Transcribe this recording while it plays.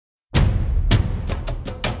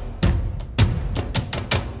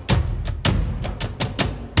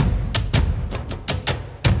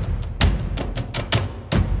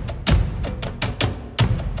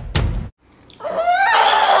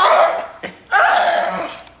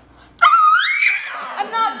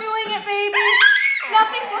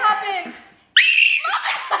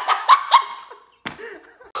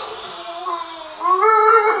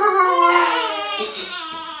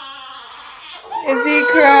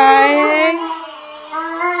crying?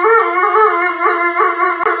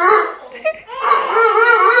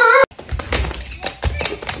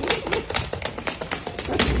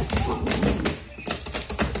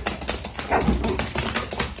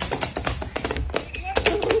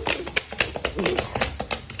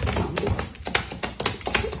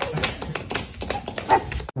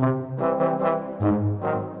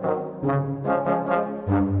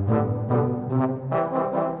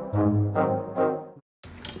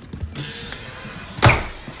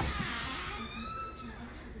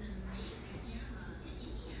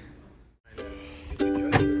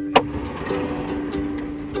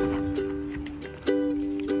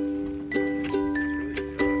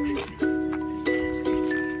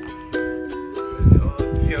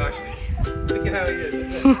 Look at how he is.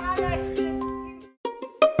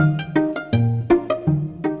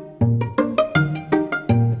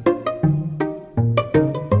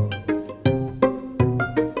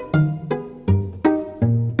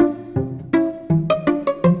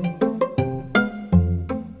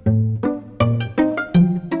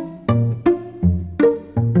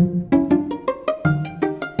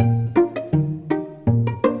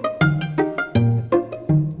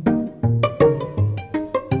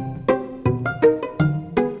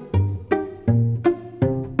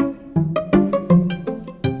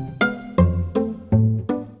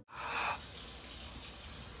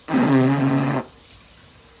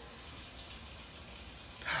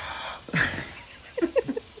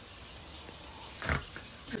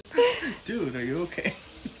 Dude, are you okay?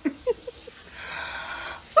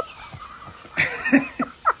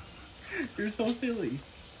 You're so silly.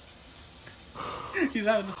 He's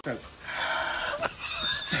having a stroke.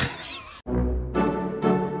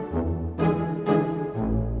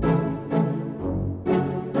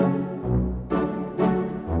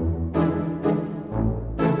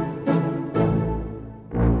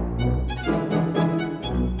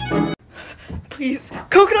 Please,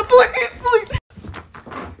 Coconut, please, please.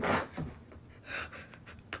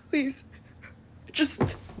 Please. Just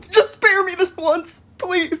spare me this once,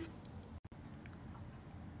 please.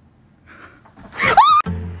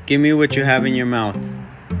 Give me what you have in your mouth.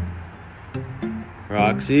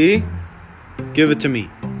 Roxy, give it to me.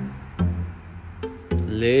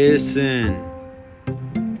 Listen.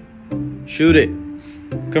 Shoot it.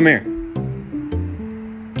 Come here.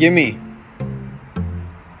 Give me.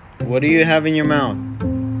 What do you have in your mouth?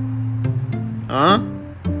 Huh?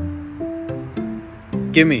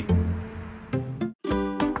 Give me.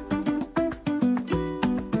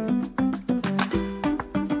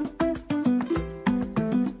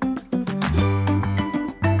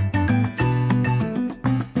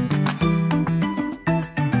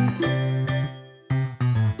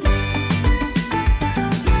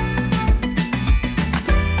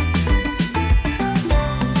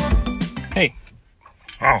 Hey.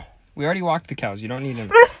 Oh. We already walked the cows. You don't need to.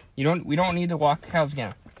 We don't need to walk the cows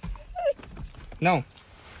again. No.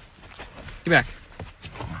 Get back.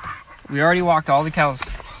 We already walked all the cows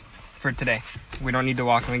for today. We don't need to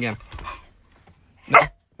walk them again. No,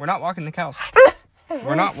 we're not walking the cows.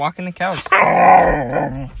 We're not walking the cows.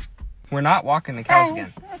 We're not walking the cows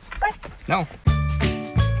again. No.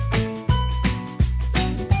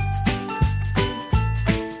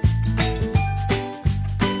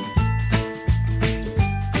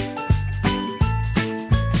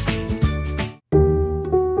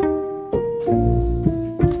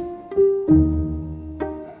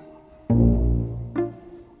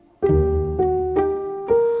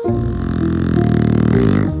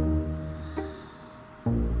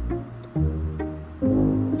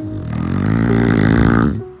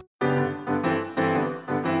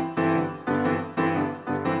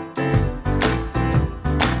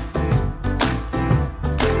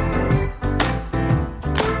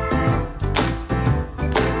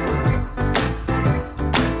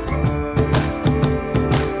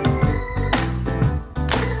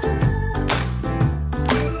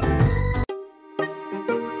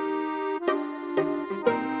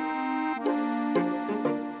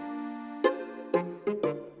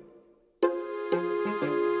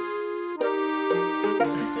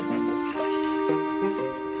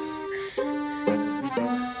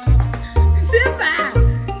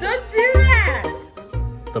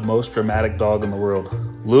 The most dramatic dog in the world.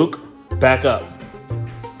 Luke, back up.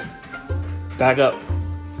 Back up.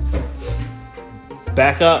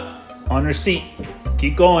 Back up on your seat.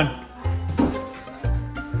 Keep going.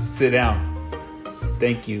 Sit down.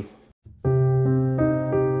 Thank you.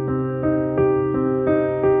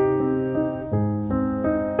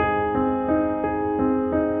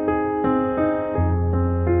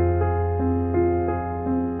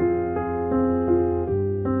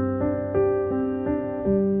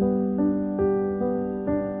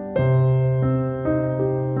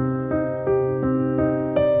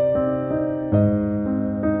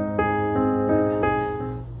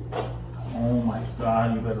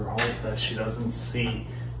 doesn't see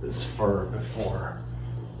this fur before.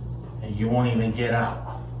 And you won't even get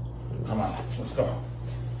out. Come on, let's go.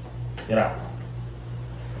 Get out.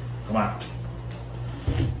 Come on.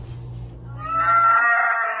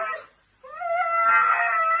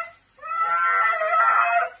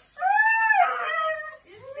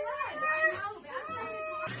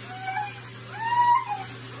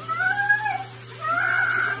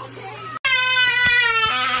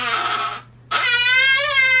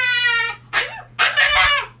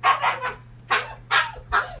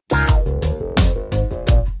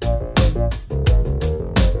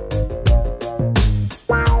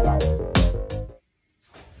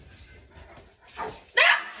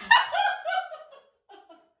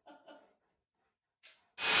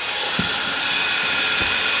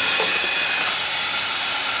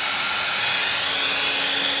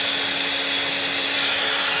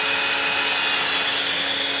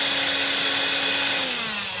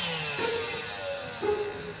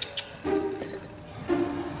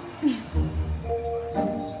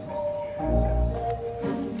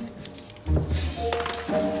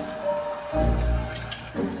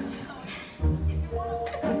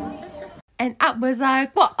 And I was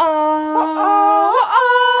like, whoa.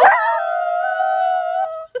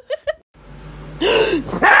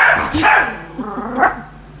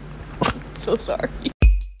 So sorry.